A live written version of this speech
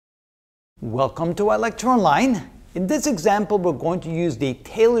Welcome to ilectureonline. In this example, we're going to use the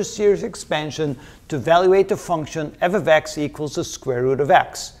Taylor series expansion to evaluate the function f of x equals the square root of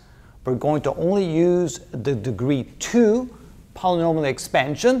x. We're going to only use the degree 2 polynomial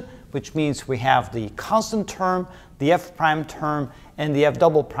expansion, which means we have the constant term, the f prime term, and the f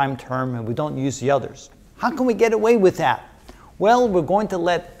double prime term, and we don't use the others. How can we get away with that? Well, we're going to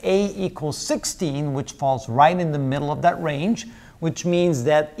let a equal 16, which falls right in the middle of that range, which means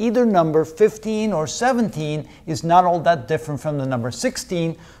that either number 15 or 17 is not all that different from the number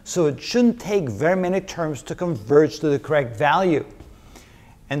 16, so it shouldn't take very many terms to converge to the correct value.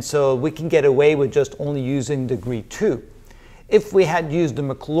 And so we can get away with just only using degree 2. If we had used the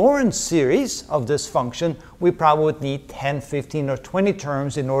Maclaurin series of this function, we probably would need 10, 15, or 20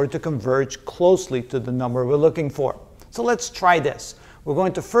 terms in order to converge closely to the number we're looking for. So let's try this. We're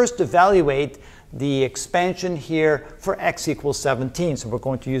going to first evaluate the expansion here for x equals 17. So we're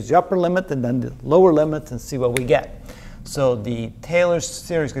going to use the upper limit and then the lower limit and see what we get. So the Taylor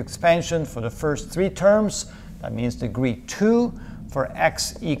series expansion for the first 3 terms, that means degree 2 for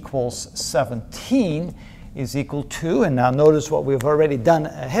x equals 17 is equal to, and now notice what we've already done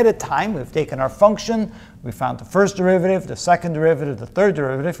ahead of time. We've taken our function, we found the first derivative, the second derivative, the third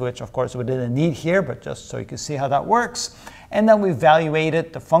derivative, which of course we didn't need here, but just so you can see how that works. And then we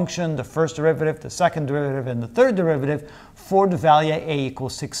evaluated the function, the first derivative, the second derivative, and the third derivative for the value a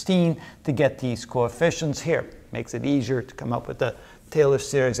equals 16 to get these coefficients here. Makes it easier to come up with the Taylor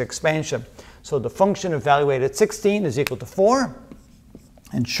series expansion. So the function evaluated 16 is equal to 4.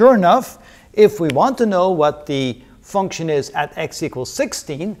 And sure enough, if we want to know what the function is at x equals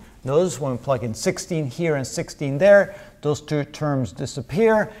 16, notice when we plug in 16 here and 16 there, those 2 terms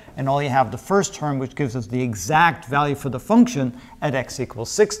disappear, and all you have the first term, which gives us the exact value for the function at x equals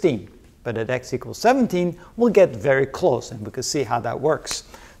 16. But at x equals 17, we'll get very close, and we can see how that works.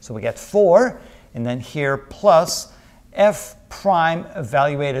 So we get 4, and then here plus f prime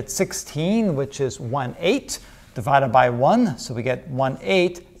evaluated 16, which is 1/8, divided by 1, so we get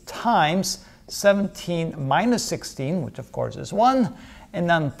 1/8 times 17 minus 16, which of course is 1, and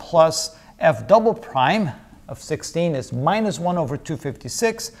then plus f double prime of 16 is minus 1 over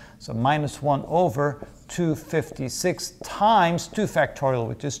 256, so minus 1 over 256 times 2 factorial,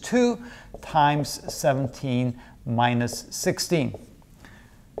 which is 2, times 17 minus 16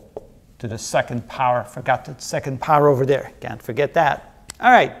 to the second power. Forgot the second power over there. Can't forget that.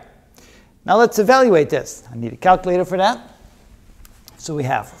 All right, now let's evaluate this. I need a calculator for that. So we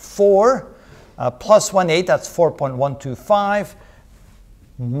have 4 plus 1/8, that's 4.125,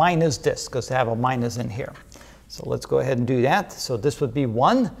 minus this, because they have a minus in here. So let's go ahead and do that. So this would be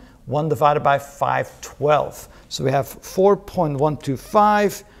 1 divided by 512. So we have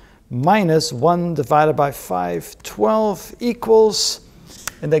 4.125 minus 1 divided by 512 equals,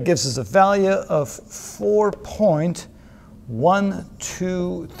 and that gives us a value of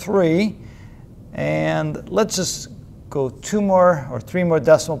 4.123. And let's just go 2 more or 3 more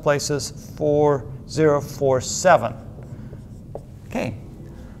decimal places, 4047. Okay.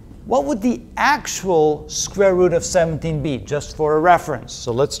 What would the actual square root of 17 be, just for a reference?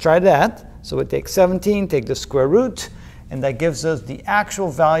 So let's try that. So we take 17, take the square root, and that gives us the actual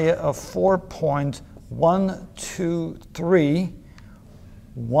value of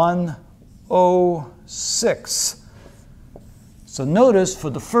 4.123,106. So notice for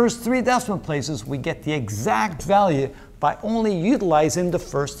the first 3 decimal places, we get the exact value by only utilizing the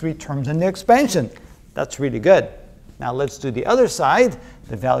first 3 terms in the expansion. That's really good. Now let's do the other side,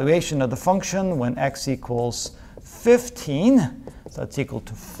 the evaluation of the function when x equals 15. So that's equal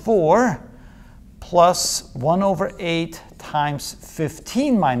to 4 plus 1 over 8 times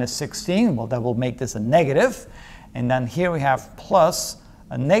 15 minus 16. Well, that will make this a negative. And then here we have plus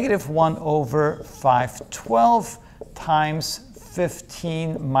a negative 1 over 512 times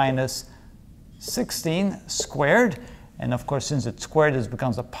 15 minus 16 squared. And of course, since it's squared, this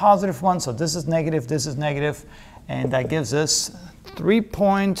becomes a positive 1. So this is negative, and that gives us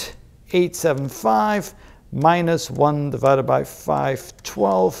 3.875 minus 1 divided by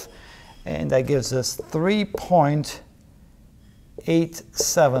 512, and that gives us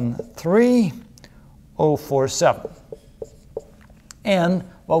 3.873047. And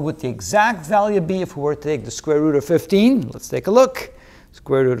what would the exact value be if we were to take the square root of 15? Let's take a look.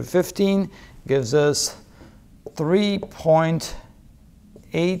 Square root of 15 gives us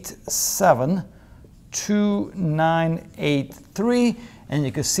 3.872983, and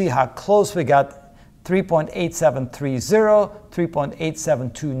you can see how close we got. 3.8730,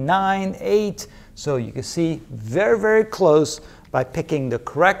 3.87298. So you can see very, very close by picking the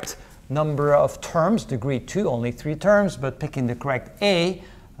correct number of terms, degree 2, only 3 terms, but picking the correct a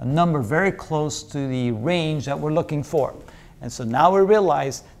a number very close to the range that we're looking for. And so now we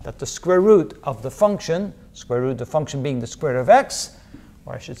realize that the square root of the function being the square root of x,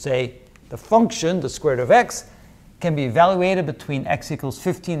 or I should say the function, the square root of x, can be evaluated between x equals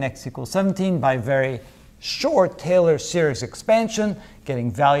 15 and x equals 17 by very short Taylor series expansion,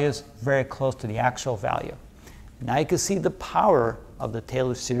 getting values very close to the actual value. Now you can see the power of the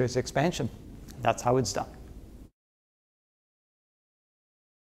Taylor series expansion. That's how it's done.